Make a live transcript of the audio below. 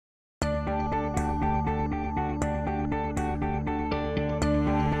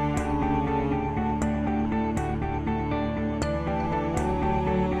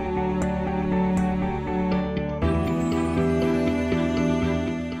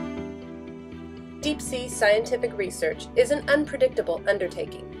Deep-sea scientific research is an unpredictable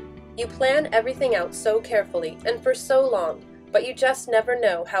undertaking. You plan everything out so carefully and for so long, but you just never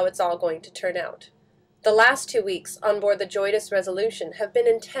know how it's all going to turn out. The last 2 weeks on board the Joyous Resolution have been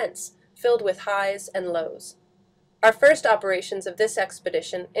intense, filled with highs and lows. Our first operations of this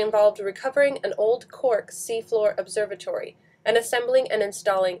expedition involved recovering an old cork seafloor observatory and assembling and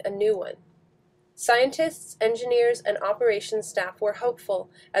installing a new one. Scientists, engineers, and operations staff were hopeful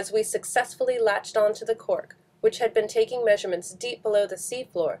as we successfully latched onto the cork, which had been taking measurements deep below the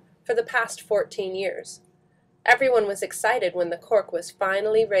seafloor for the past 14 years. Everyone was excited when the cork was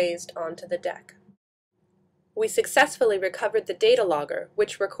finally raised onto the deck. We successfully recovered the data logger,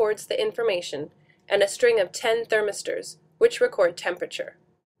 which records the information, and a string of 10 thermistors, which record temperature.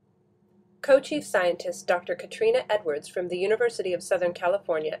 Co-chief scientist Dr. Katrina Edwards from the University of Southern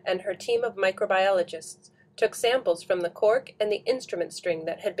California and her team of microbiologists took samples from the cork and the instrument string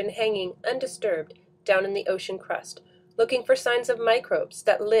that had been hanging undisturbed down in the ocean crust, looking for signs of microbes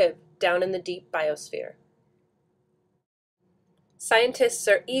that live down in the deep biosphere. Scientists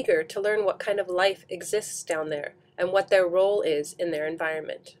are eager to learn what kind of life exists down there and what their role is in their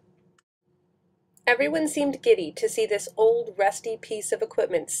environment. Everyone seemed giddy to see this old, rusty piece of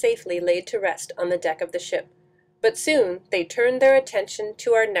equipment safely laid to rest on the deck of the ship, but soon they turned their attention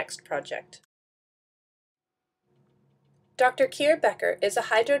to our next project. Dr. Keir Becker is a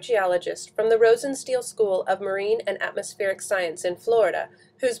hydrogeologist from the Rosenstiel School of Marine and Atmospheric Science in Florida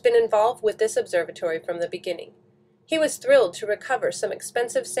who's been involved with this observatory from the beginning. He was thrilled to recover some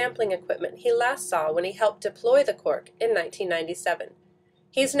expensive sampling equipment he last saw when he helped deploy the cork in 1997.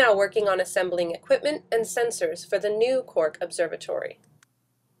 He's now working on assembling equipment and sensors for the new cork observatory.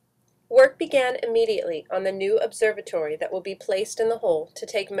 Work began immediately on the new observatory that will be placed in the hole to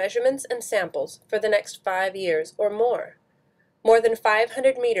take measurements and samples for the next 5 years or more. More than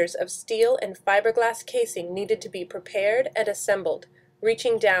 500 meters of steel and fiberglass casing needed to be prepared and assembled,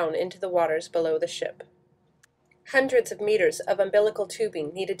 reaching down into the waters below the ship. Hundreds of meters of umbilical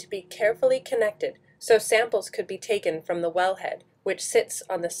tubing needed to be carefully connected so samples could be taken from the wellhead, which sits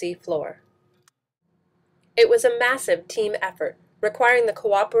on the sea floor. It was a massive team effort, requiring the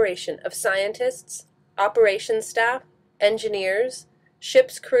cooperation of scientists, operations staff, engineers,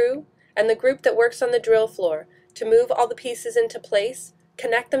 ship's crew, and the group that works on the drill floor to move all the pieces into place,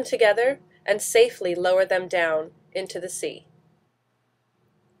 connect them together, and safely lower them down into the sea.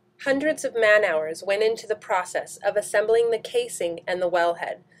 Hundreds of man-hours went into the process of assembling the casing and the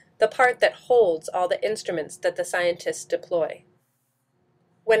wellhead, the part that holds all the instruments that the scientists deploy.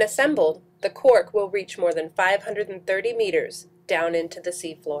 When assembled, the cork will reach more than 530 meters down into the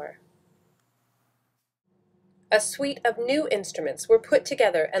seafloor. A suite of new instruments were put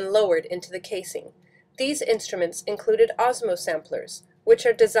together and lowered into the casing. These instruments included osmosamplers, which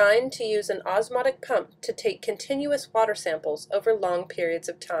are designed to use an osmotic pump to take continuous water samples over long periods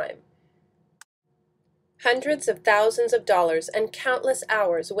of time. Hundreds of thousands of dollars and countless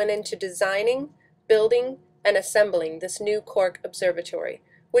hours went into designing, building, and assembling this new cork observatory,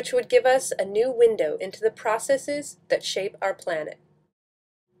 which would give us a new window into the processes that shape our planet.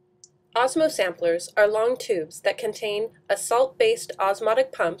 Osmosamplers are long tubes that contain a salt-based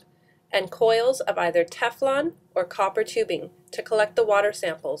osmotic pump and coils of either Teflon or copper tubing to collect the water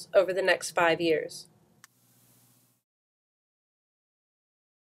samples over the next 5 years.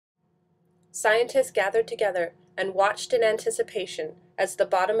 Scientists gathered together and watched in anticipation as the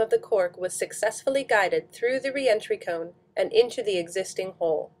bottom of the cork was successfully guided through the re-entry cone and into the existing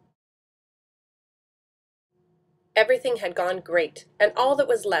hole. Everything had gone great, and all that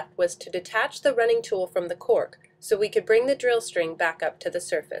was left was to detach the running tool from the cork so we could bring the drill string back up to the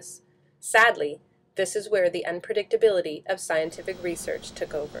surface. Sadly, this is where the unpredictability of scientific research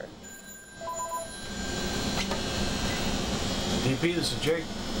took over. DP, this is Jake.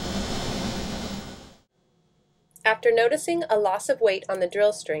 After noticing a loss of weight on the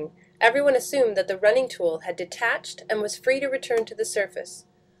drill string, everyone assumed that the running tool had detached and was free to return to the surface.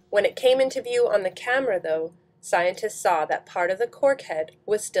 When it came into view on the camera, though, scientists saw that part of the cork head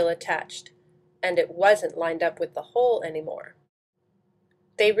was still attached, and it wasn't lined up with the hole anymore.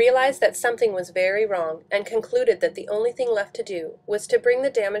 They realized that something was very wrong and concluded that the only thing left to do was to bring the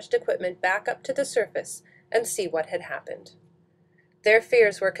damaged equipment back up to the surface and see what had happened. Their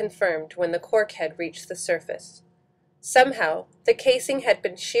fears were confirmed when the cork head reached the surface. Somehow, the casing had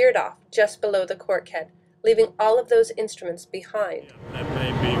been sheared off just below the cork head, leaving all of those instruments behind. That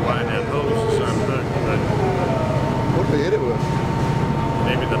may be why that hose is unhooked, but what did they hit it with?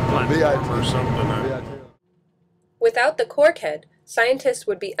 maybe the platform or something. Without the cork head, scientists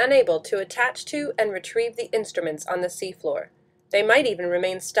would be unable to attach to and retrieve the instruments on the seafloor. They might even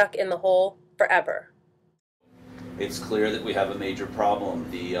remain stuck in the hole forever. It's clear that we have a major problem.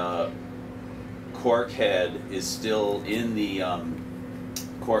 The cork head is still in the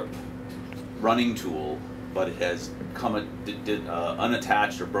cork running tool, but it has come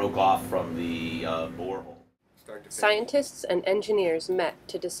unattached or broke off from the borehole. Scientists and engineers met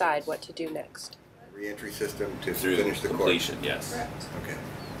to decide what to do next. Re-entry system to Through finish the completion, course. yes. Correct. Okay.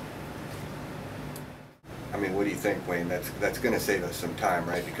 I mean, what do you think, Wayne? That's going to save us some time,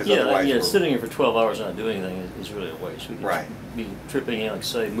 right? Because otherwise, yeah. Sitting here for 12 hours not doing anything is really a waste. We could be tripping in, like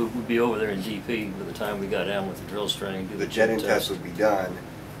say, we'd be over there in DP by the time we got down with the drill string. Do the jetting test would be done.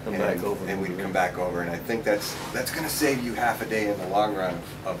 And we'd come back over, and I think that's going to save you half a day in the long run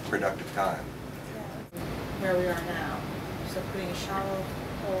of productive time. Where we are now. So putting a shallow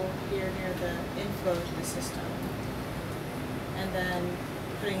hole here near the inflow to the system, and then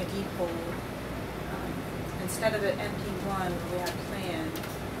putting a deep hole instead of at NP1 we had planned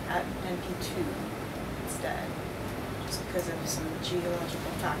at NP2 instead, just because of some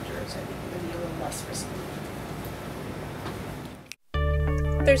geological factors. I think it would be a little less risky.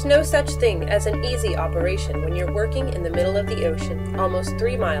 There's no such thing as an easy operation when you're working in the middle of the ocean, almost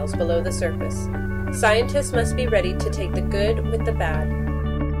 3 miles below the surface. Scientists must be ready to take the good with the bad.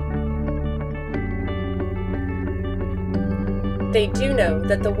 They do know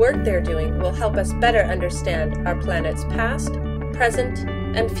that the work they're doing will help us better understand our planet's past, present,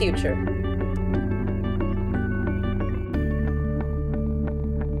 and future.